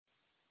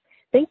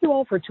Thank you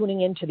all for tuning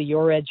in to the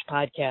Your Edge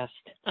podcast.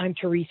 I'm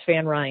Therese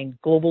Van Ryn,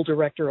 Global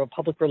Director of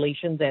Public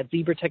Relations at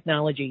Zebra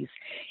Technologies,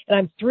 and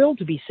I'm thrilled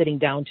to be sitting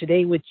down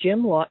today with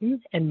Jim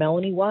Lawton and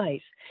Melanie Wise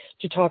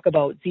to talk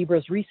about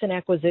Zebra's recent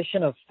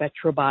acquisition of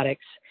Fetch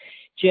Robotics.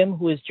 Jim,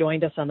 who has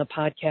joined us on the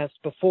podcast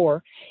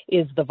before,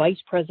 is the Vice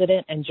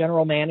President and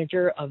General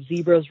Manager of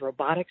Zebra's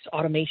Robotics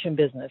Automation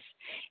business.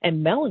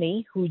 And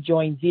Melanie, who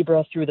joined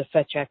Zebra through the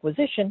Fetch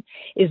acquisition,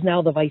 is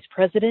now the Vice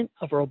President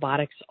of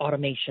Robotics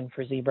Automation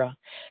for Zebra.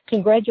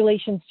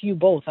 Congratulations to you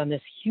both on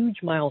this huge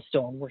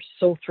milestone. We're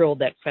so thrilled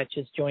that Fetch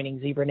is joining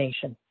Zebra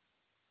Nation.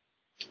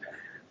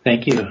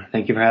 Thank you.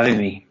 Thank you for having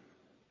me.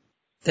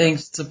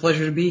 Thanks. It's a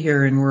pleasure to be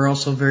here, and we're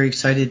also very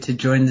excited to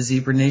join the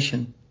Zebra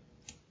Nation.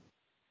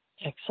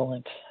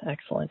 Excellent.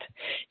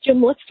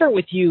 Jim, let's start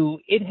with you.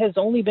 It has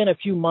only been a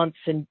few months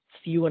since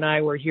you and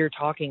I were here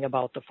talking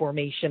about the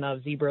formation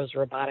of Zebra's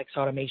Robotics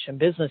Automation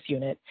business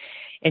unit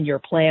and your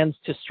plans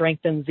to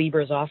strengthen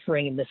Zebra's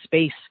offering in this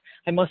space.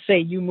 I must say,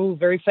 you move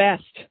very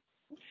fast.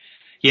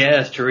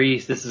 Yes,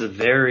 Therese, this is a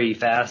very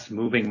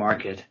fast-moving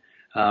market.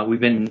 We've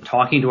been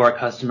talking to our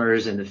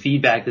customers, and the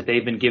feedback that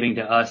they've been giving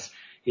to us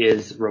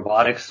is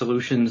robotics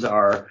solutions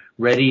are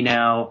ready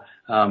now.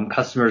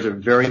 Customers are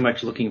very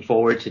much looking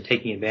forward to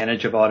taking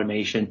advantage of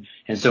automation,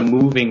 and so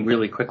moving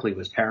really quickly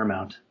was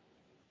paramount.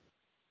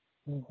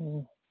 Mm-hmm.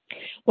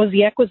 Was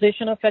the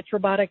acquisition of Fetch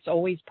Robotics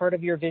always part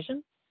of your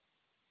vision?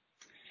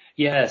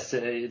 Yes,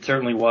 it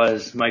certainly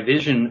was. My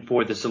vision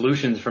for the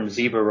solutions from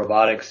Zebra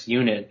Robotics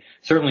unit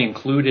certainly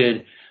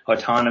included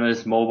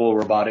autonomous mobile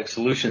robotic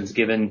solutions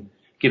given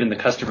the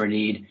customer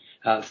need.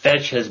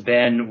 Fetch has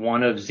been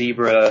one of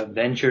Zebra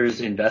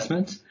Ventures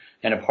investments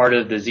and a part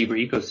of the Zebra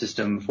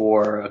ecosystem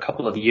for a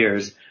couple of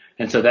years.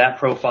 And so that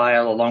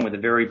profile, along with a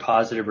very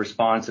positive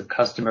response of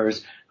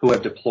customers who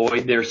have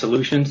deployed their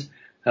solutions,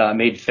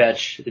 made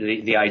Fetch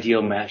the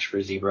ideal match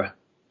for Zebra.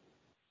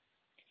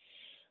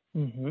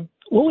 Mm-hmm.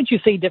 What would you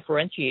say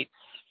differentiates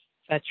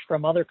Fetch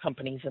from other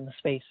companies in the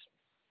space?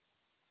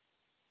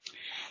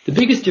 The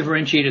biggest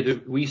differentiator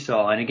that we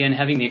saw, and again,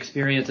 having the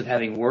experience of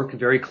having worked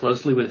very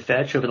closely with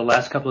Fetch over the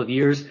last couple of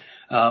years,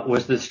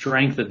 was the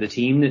strength of the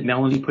team that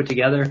Melanie put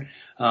together.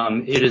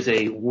 It is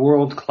a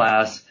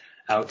world-class,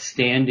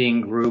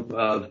 outstanding group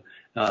of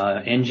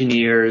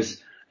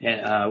engineers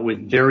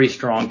with very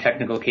strong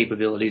technical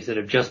capabilities that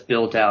have just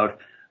built out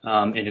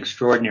an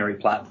extraordinary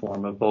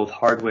platform of both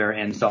hardware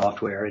and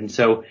software. And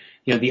so,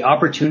 the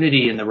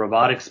opportunity in the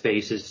robotics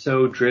space is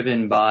so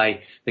driven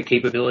by the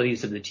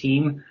capabilities of the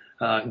team.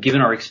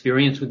 Given our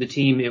experience with the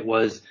team, it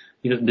was,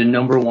 the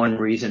number one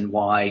reason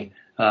why,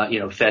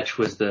 Fetch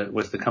was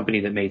the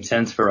company that made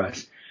sense for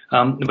us.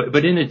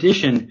 But in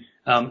addition,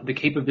 the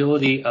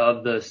capability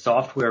of the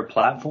software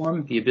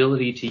platform, the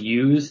ability to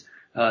use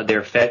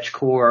their Fetch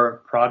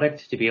Core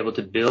product to be able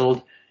to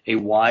build a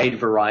wide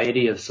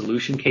variety of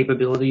solution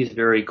capabilities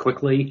very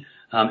quickly,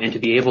 and to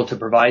be able to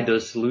provide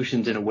those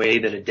solutions in a way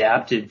that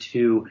adapted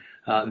to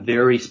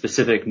very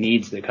specific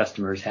needs that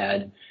customers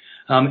had.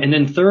 And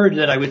then third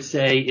that I would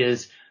say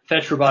is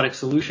Fetch Robotics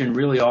Solution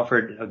really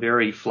offered a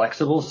very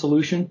flexible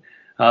solution.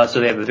 So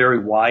they have a very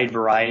wide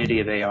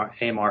variety of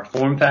AMR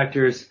form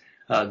factors,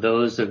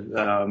 those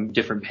of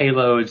different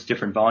payloads,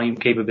 different volume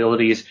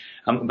capabilities,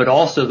 but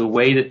also the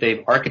way that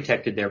they've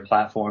architected their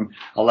platform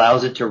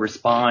allows it to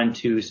respond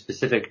to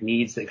specific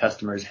needs that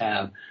customers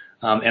have,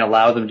 and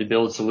allow them to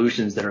build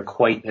solutions that are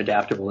quite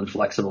adaptable and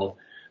flexible.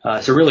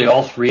 So really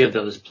all three of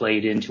those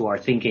played into our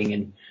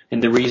thinking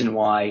and the reason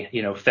why,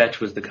 Fetch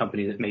was the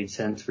company that made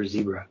sense for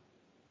Zebra.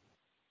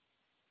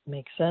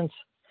 Makes sense.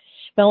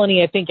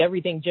 Melanie, I think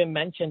everything Jim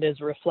mentioned is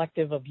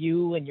reflective of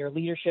you and your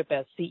leadership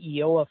as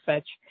CEO of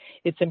Fetch.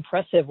 It's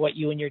impressive what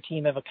you and your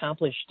team have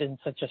accomplished in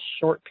such a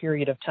short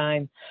period of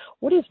time.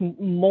 What has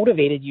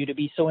motivated you to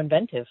be so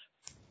inventive?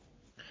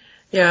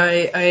 Yeah,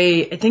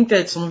 I think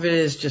that some of it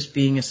is just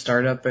being a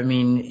startup. I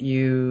mean,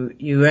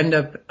 you end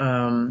up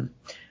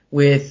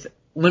with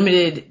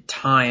limited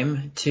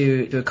time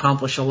to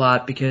accomplish a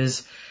lot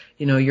because,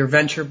 you're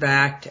venture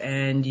backed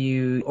and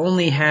you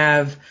only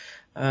have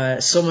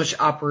so much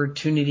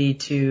opportunity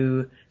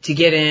to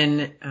get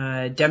in,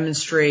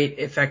 demonstrate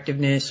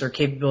effectiveness or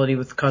capability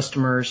with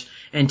customers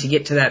and to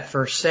get to that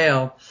first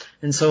sale.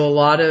 And so a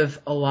lot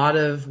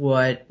of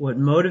what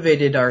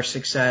motivated our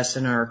success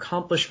and our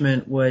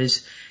accomplishment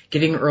was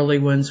getting early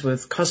wins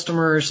with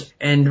customers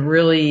and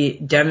really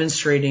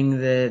demonstrating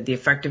the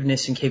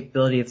effectiveness and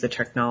capability of the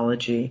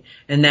technology.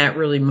 And that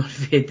really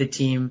motivated the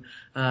team,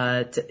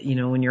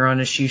 when you're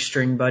on a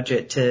shoestring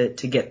budget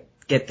to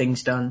get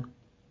things done.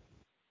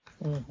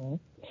 Mm-hmm.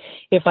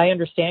 If I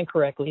understand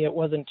correctly, it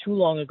wasn't too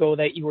long ago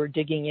that you were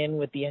digging in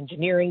with the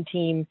engineering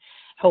team,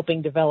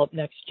 helping develop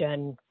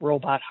next-gen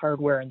robot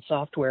hardware and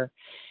software.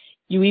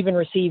 You even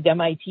received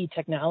MIT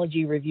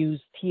Technology Review's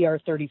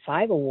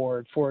TR35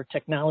 Award for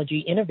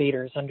Technology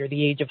Innovators under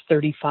the age of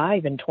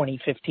 35 in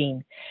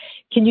 2015.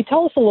 Can you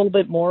tell us a little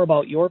bit more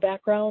about your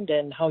background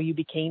and how you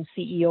became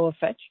CEO of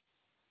Fetch?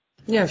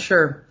 Yeah,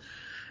 sure.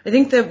 I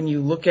think that when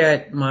you look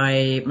at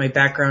my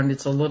background,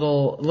 it's a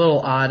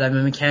little odd. I'm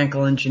a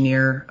mechanical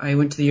engineer. I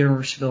went to the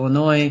University of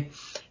Illinois,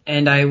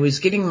 and I was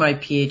getting my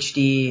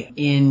PhD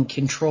in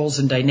controls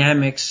and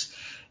dynamics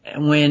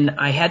when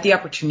I had the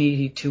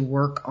opportunity to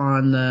work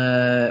on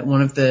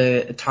one of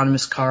the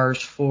autonomous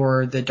cars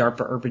for the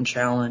DARPA Urban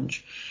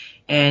Challenge.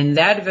 And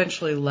that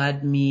eventually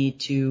led me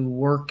to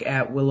work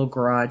at Willow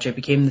Garage. I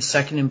became the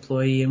second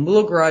employee, and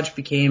Willow Garage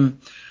became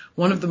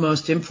one of the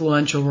most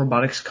influential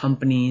robotics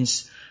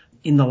companies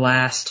in the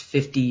last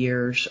 50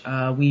 years.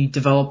 We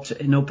developed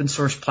an open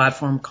source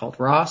platform called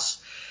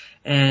ROS,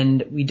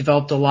 and we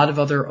developed a lot of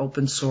other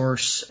open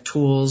source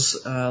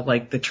tools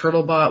like the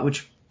Turtlebot,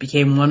 which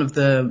became one of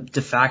the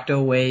de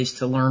facto ways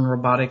to learn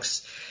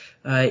robotics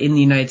in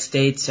the United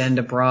States and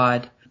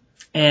abroad.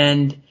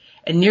 And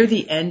near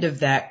the end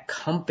of that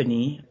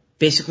company,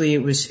 basically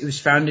it was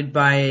founded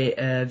by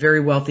a very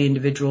wealthy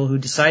individual who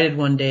decided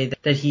one day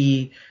that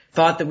he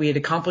thought that we had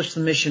accomplished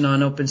the mission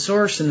on open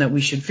source and that we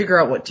should figure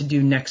out what to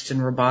do next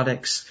in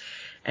robotics.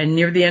 And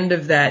near the end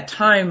of that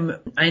time,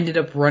 I ended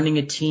up running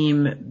a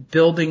team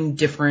building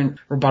different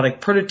robotic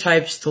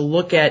prototypes to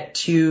look at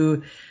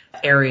two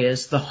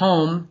areas, the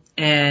home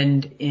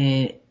and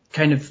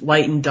kind of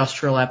light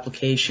industrial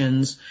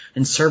applications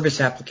and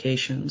service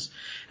applications.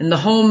 And the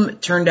home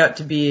turned out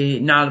to be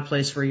not a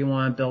place where you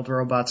want to build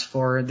robots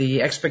for.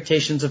 The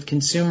expectations of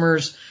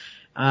consumers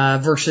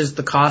versus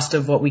the cost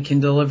of what we can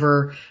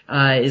deliver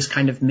is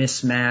kind of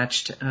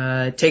mismatched.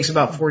 It takes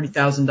about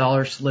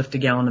 $40,000 to lift a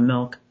gallon of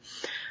milk.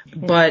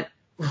 But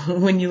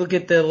when you look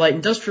at the light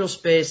industrial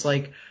space,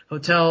 like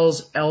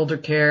hotels, elder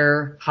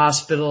care,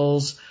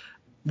 hospitals,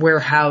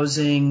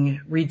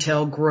 warehousing,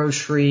 retail,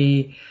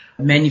 grocery,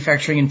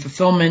 manufacturing and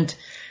fulfillment,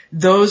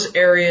 those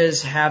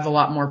areas have a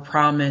lot more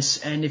promise.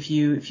 And if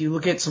you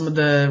look at some of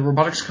the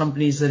robotics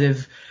companies that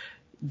have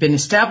been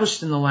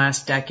established in the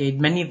last decade,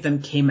 many of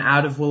them came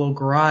out of Willow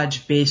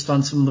Garage based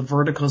on some of the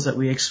verticals that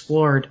we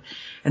explored.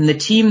 And the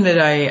team that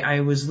I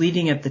was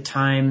leading at the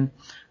time,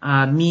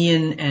 me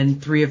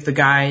and three of the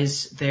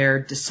guys there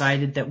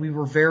decided that we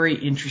were very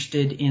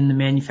interested in the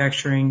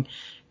manufacturing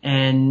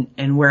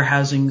and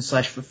warehousing /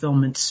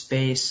 fulfillment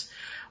space,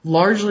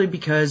 largely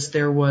because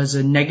there was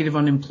a negative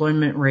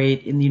unemployment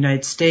rate in the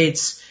United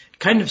States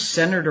kind of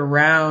centered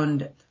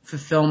around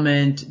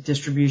fulfillment,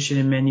 distribution,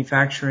 and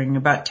manufacturing.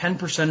 About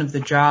 10% of the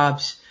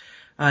jobs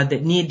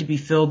that need to be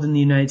filled in the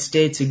United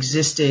States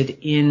existed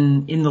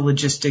in the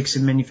logistics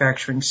and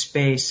manufacturing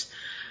space.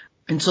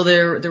 And so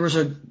there was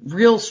a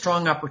real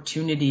strong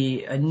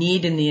opportunity, a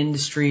need in the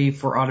industry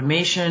for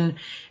automation,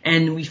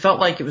 and we felt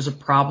like it was a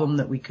problem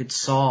that we could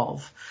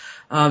solve.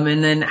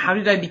 And then how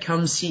did I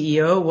become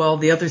CEO? Well,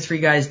 the other three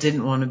guys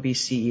didn't want to be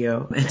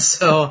CEO. And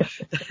so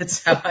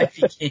that's how I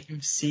became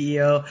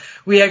CEO.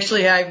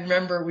 I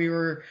remember we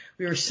were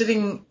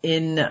sitting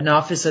in an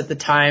office at the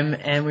time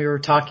and we were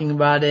talking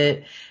about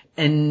it.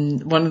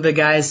 And one of the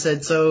guys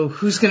said, "So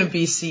who's going to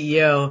be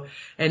CEO?"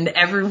 And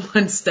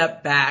everyone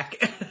stepped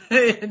back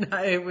and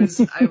I was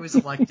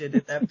elected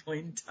at that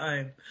point in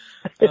time.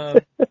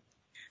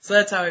 So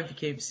that's how I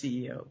became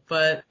CEO.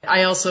 But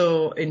I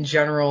also, in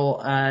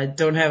general,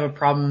 don't have a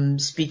problem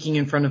speaking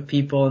in front of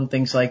people and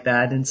things like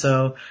that. And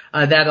so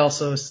that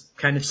also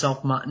kind of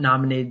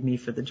self-nominated me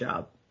for the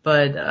job.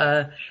 But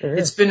sure.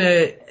 It's been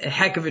a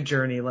heck of a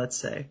journey, let's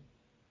say.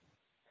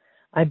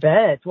 I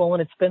bet. Well,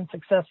 and it's been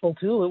successful,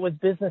 too. It was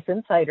Business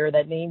Insider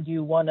that named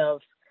you one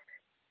of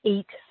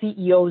 8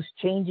 CEOs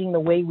changing the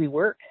way we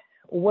work.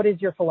 What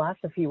is your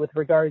philosophy with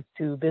regards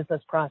to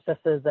business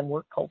processes and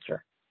work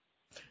culture?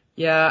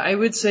 Yeah, I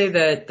would say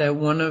that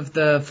one of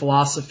the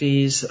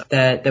philosophies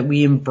that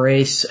we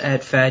embrace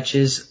at Fetch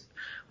is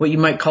what you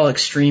might call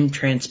extreme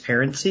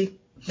transparency.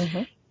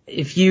 Mm-hmm.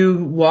 If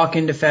you walk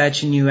into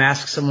Fetch and you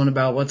ask someone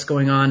about what's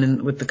going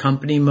on with the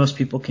company, most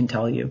people can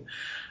tell you.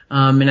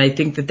 And I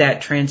think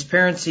that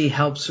transparency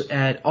helps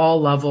at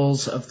all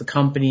levels of the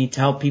company to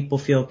help people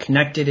feel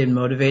connected and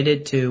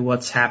motivated to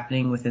what's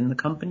happening within the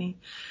company.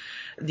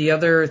 The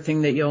other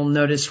thing that you'll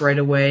notice right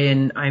away,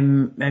 and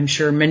I'm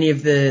sure many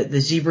of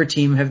the Zebra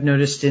team have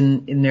noticed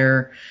in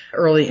their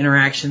early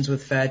interactions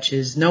with Fetch,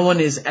 is no one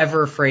is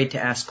ever afraid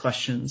to ask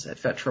questions at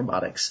Fetch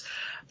Robotics,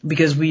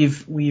 because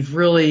we've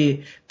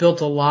really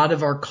built a lot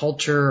of our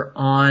culture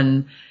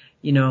on,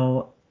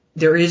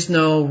 there is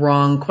no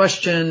wrong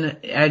question.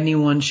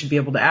 Anyone should be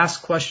able to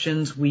ask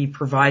questions. We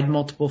provide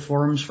multiple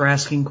forums for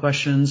asking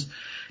questions.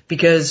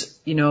 Because,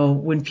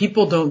 when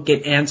people don't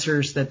get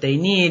answers that they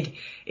need,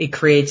 it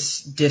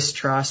creates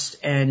distrust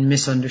and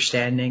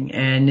misunderstanding.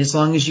 And as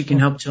long as you can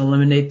help to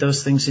eliminate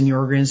those things in your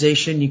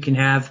organization, you can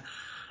have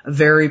a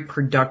very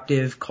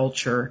productive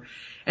culture.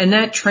 And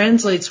that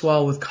translates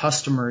well with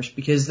customers,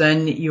 because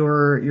then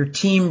your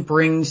team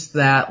brings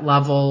that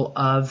level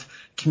of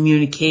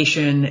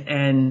communication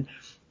and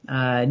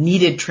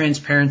needed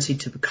transparency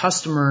to the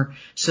customer,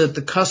 so that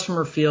the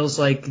customer feels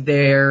like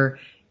they're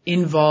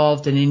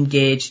involved and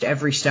engaged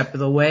every step of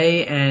the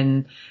way,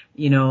 and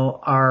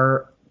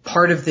are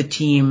part of the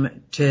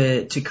team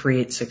to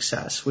create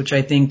success, which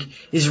I think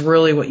is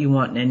really what you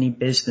want in any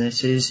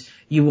business. Is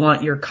you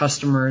want your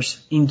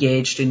customers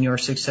engaged in your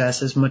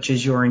success as much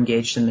as you're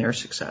engaged in their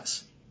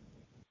success.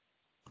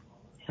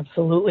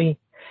 Absolutely.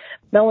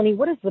 Melanie,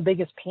 what is the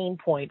biggest pain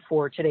point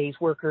for today's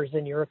workers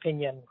in your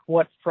opinion?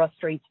 What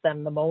frustrates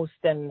them the most,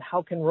 and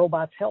how can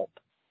robots help?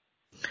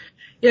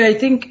 Yeah, I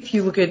think if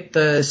you look at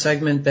the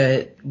segment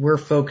that we're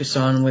focused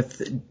on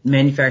with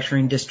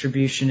manufacturing,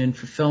 distribution, and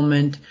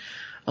fulfillment,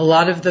 a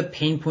lot of the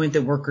pain point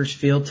that workers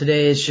feel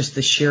today is just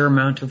the sheer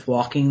amount of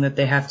walking that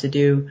they have to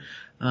do.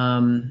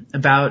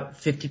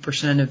 About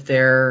 50% of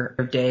their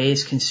day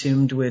is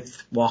consumed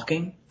with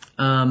walking.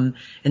 And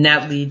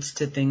that leads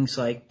to things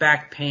like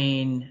back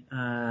pain,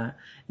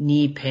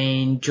 knee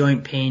pain,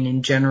 joint pain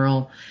in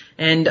general.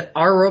 And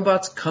our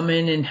robots come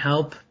in and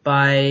help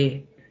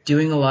by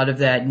doing a lot of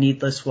that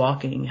needless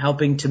walking,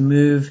 helping to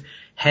move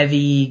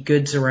heavy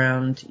goods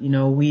around. You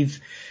know, we've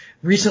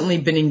recently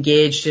been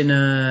engaged in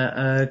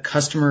a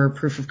customer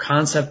proof of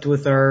concept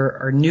with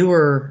our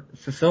newer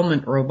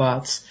fulfillment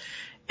robots.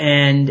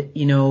 And,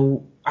 you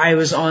know, I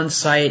was on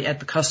site at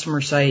the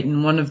customer site,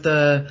 and one of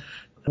the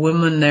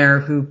women there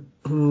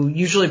who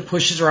usually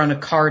pushes around a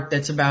cart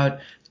that's about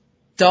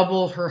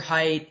double her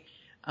height,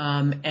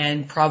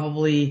 and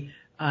probably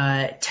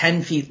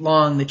 10 feet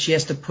long, that she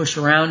has to push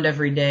around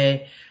every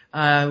day,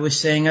 was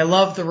saying, I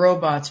love the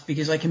robots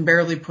because I can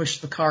barely push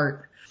the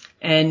cart.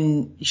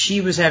 And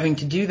she was having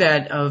to do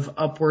that of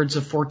upwards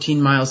of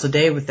 14 miles a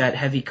day with that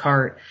heavy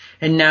cart.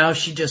 And now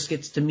she just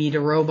gets to meet a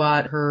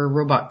robot, her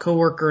robot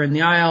coworker in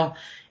the aisle,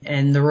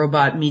 and the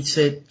robot meets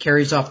it,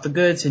 carries off the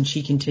goods, and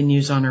she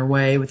continues on her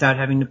way without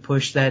having to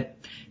push that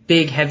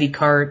big heavy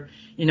cart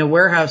in a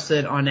warehouse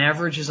that on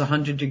average is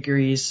 100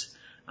 degrees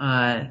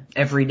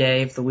every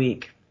day of the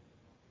week.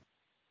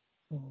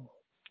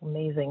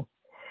 Amazing.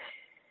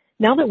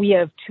 Now that we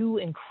have two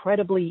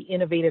incredibly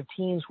innovative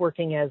teams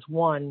working as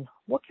one,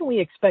 what can we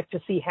expect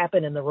to see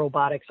happen in the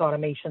robotics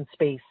automation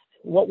space?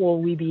 What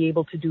will we be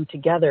able to do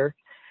together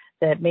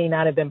that may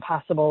not have been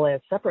possible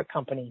as separate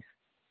companies?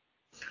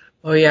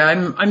 Oh yeah,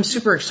 I'm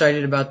super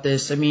excited about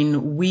this. I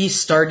mean, we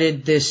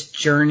started this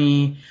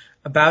journey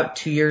about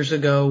 2 years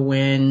ago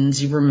when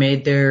Zebra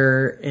made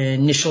their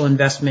initial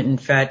investment in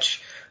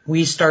Fetch.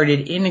 We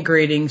started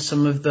integrating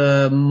some of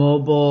the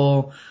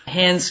mobile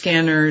hand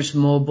scanners,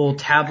 mobile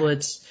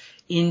tablets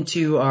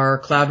into our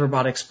cloud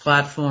robotics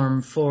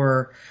platform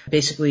for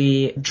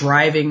basically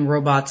driving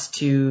robots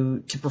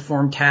to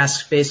perform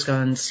tasks based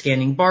on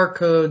scanning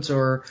barcodes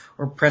or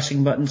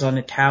pressing buttons on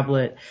a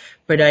tablet.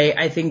 But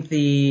I think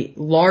the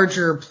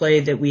larger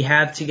play that we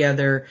have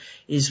together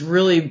is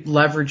really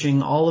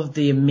leveraging all of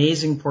the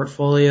amazing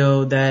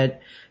portfolio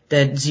that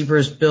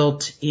Zebra's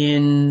built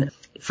in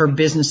for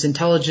business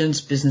intelligence,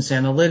 business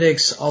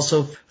analytics,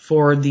 also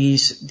for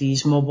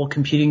these mobile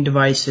computing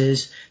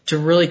devices, to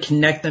really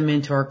connect them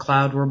into our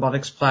cloud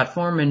robotics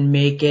platform and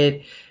make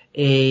it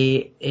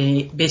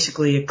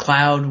basically a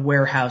cloud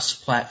warehouse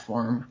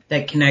platform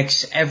that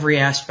connects every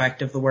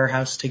aspect of the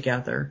warehouse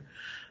together.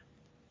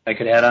 I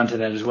could add on to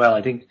that as well.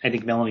 I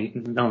think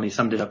Melanie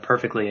summed it up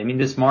perfectly. I mean,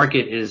 this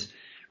market is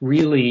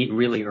really,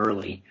 really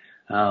early.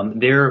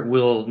 There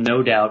will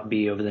no doubt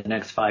be, over the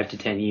next 5 to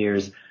 10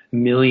 years,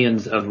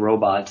 millions of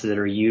robots that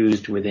are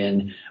used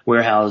within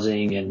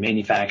warehousing and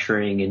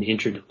manufacturing and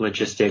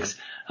intralogistics,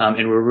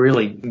 and we're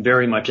really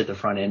very much at the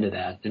front end of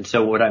that. And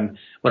so what I'm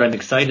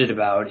excited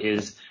about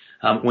is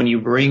when you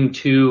bring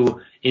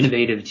two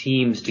innovative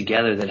teams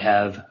together that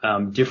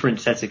have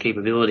different sets of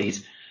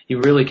capabilities, you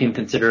really can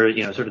consider,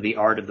 you know, sort of the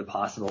art of the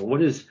possible.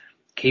 What is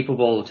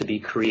capable to be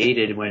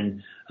created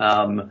when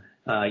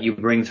you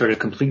bring sort of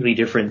completely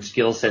different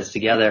skill sets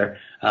together,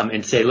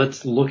 and say,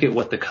 let's look at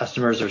what the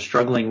customers are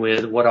struggling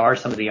with. What are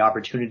some of the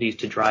opportunities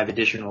to drive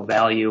additional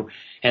value?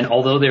 And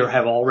although there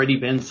have already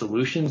been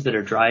solutions that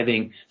are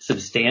driving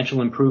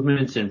substantial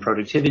improvements in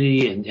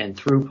productivity and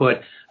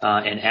throughput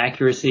and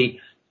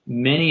accuracy,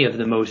 many of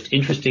the most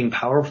interesting,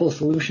 powerful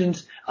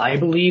solutions, I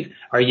believe,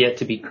 are yet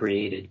to be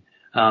created.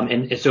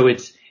 And so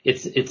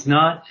it's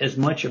not as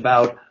much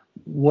about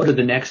what are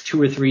the next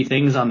 2 or 3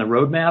 things on the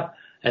roadmap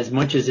as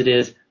much as it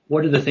is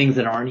what are the things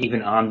that aren't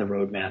even on the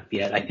roadmap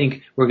yet. I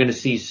think we're going to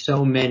see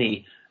so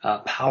many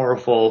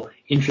powerful,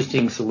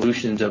 interesting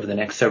solutions over the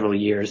next several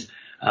years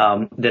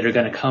that are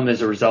going to come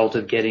as a result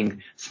of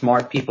getting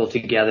smart people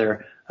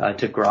together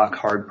to grok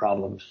hard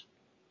problems.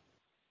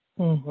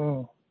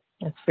 Mm-hmm.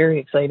 That's very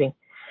exciting.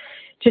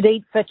 To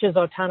date, Fetch's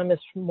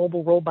autonomous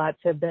mobile robots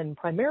have been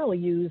primarily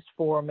used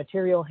for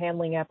material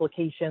handling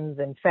applications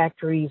in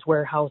factories,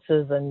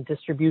 warehouses, and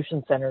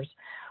distribution centers.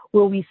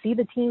 Will we see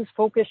the team's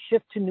focus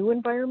shift to new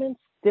environments,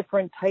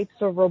 different types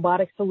of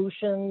robotic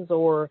solutions,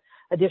 or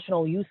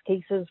additional use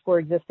cases for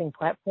existing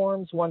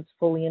platforms once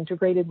fully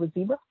integrated with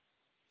Zebra?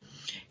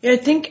 Yeah, I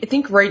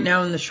think right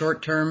now in the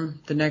short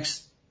term, the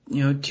next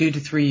 2 to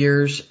 3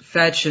 years,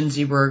 Fetch and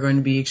Zebra are going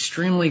to be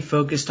extremely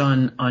focused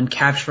on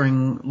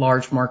capturing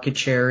large market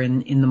share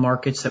in the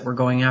markets that we're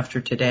going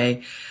after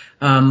today.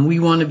 We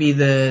want to be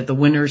the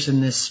winners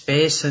in this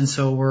space, and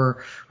so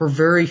we're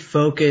very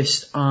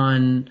focused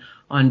on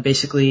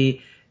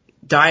basically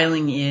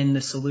dialing in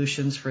the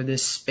solutions for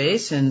this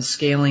space and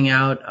scaling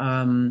out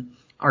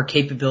our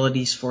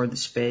capabilities for the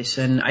space.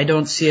 And I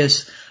don't see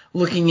us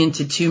looking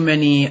into too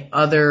many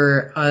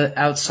other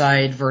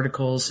outside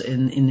verticals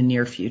in the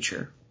near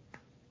future.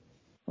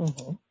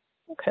 Mm-hmm.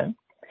 Okay.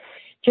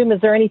 Jim, is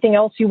there anything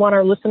else you want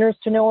our listeners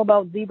to know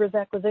about Zebra's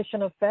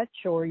acquisition of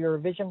Fetch or your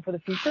vision for the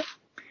future?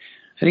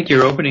 I think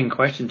your opening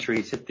question,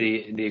 Therese, hit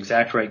the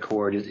exact right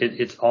chord.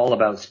 It's all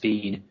about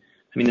speed.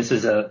 I mean, this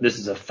is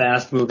a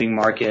fast-moving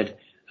market.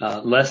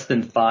 Less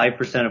than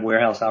 5% of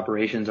warehouse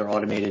operations are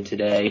automated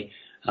today,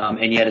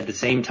 and yet at the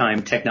same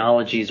time,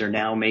 technologies are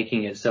now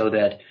making it so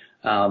that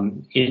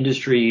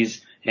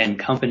industries and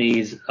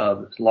companies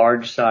of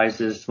large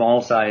sizes,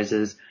 small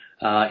sizes,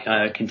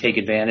 can take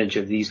advantage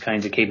of these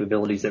kinds of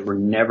capabilities that were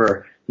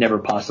never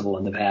possible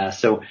in the past.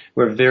 So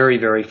we're very,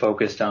 very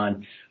focused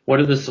on what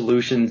are the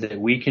solutions that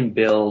we can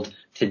build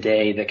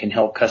today that can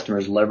help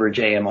customers leverage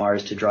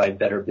AMRs to drive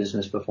better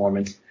business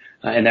performance.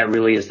 And that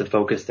really is the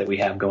focus that we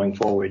have going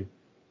forward.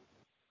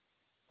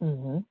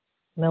 Mm-hmm.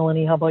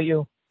 Melanie, how about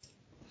you?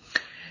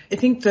 I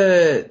think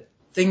the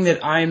thing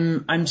that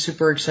I'm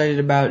super excited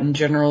about in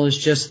general is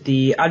just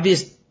the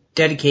obvious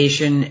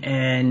dedication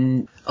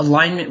and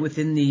alignment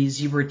within the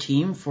Zebra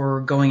team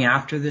for going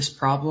after this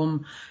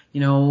problem.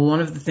 One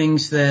of the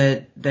things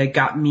that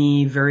got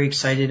me very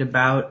excited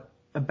about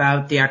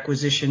the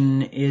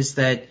acquisition is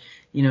that,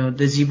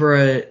 the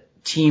Zebra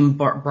team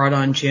brought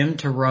on Jim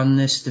to run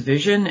this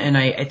division. And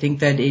I think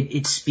that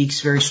it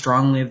speaks very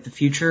strongly of the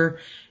future.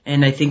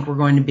 And I think we're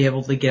going to be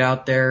able to get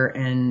out there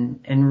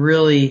and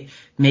really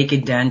make a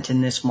dent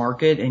in this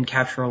market and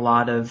capture a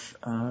lot of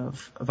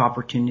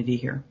opportunity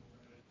here.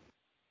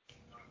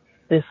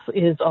 This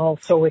is all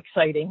so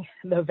exciting.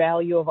 The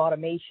value of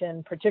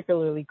automation,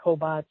 particularly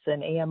cobots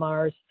and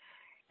AMRs,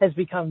 has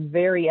become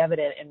very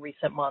evident in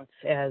recent months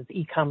as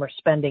e-commerce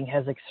spending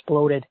has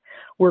exploded.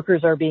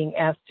 Workers are being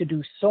asked to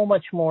do so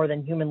much more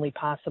than humanly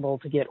possible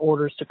to get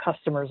orders to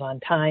customers on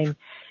time.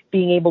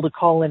 Being able to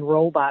call in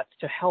robots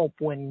to help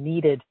when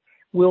needed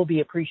will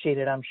be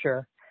appreciated, I'm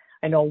sure.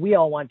 I know we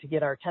all want to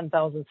get our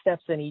 10,000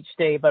 steps in each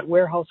day, but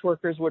warehouse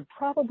workers would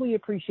probably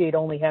appreciate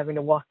only having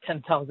to walk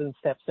 10,000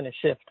 steps in a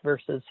shift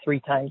versus 3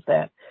 times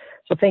that.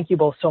 So thank you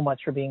both so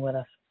much for being with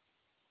us.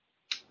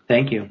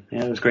 Thank you.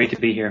 Yeah, it was great to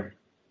be here.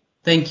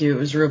 Thank you. It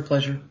was a real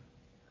pleasure.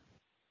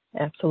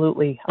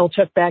 Absolutely. I'll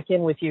check back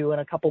in with you in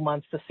a couple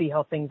months to see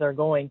how things are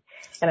going.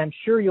 And I'm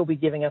sure you'll be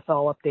giving us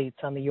all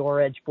updates on the Your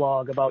Edge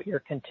blog about your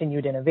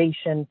continued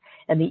innovation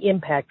and the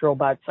impact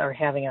robots are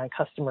having on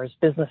customers'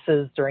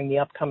 businesses during the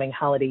upcoming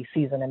holiday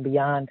season and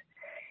beyond.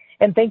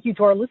 And thank you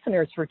to our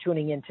listeners for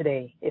tuning in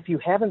today. If you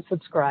haven't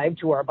subscribed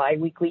to our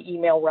biweekly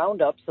email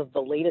roundups of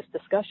the latest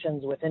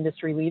discussions with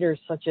industry leaders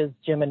such as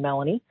Jim and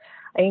Melanie,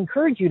 I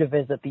encourage you to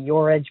visit the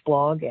Your Edge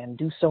blog and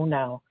do so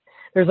now.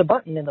 There's a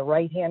button in the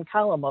right-hand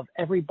column of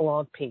every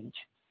blog page.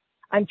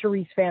 I'm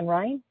Therese Van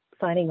Ryn,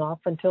 signing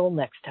off until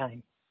next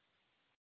time.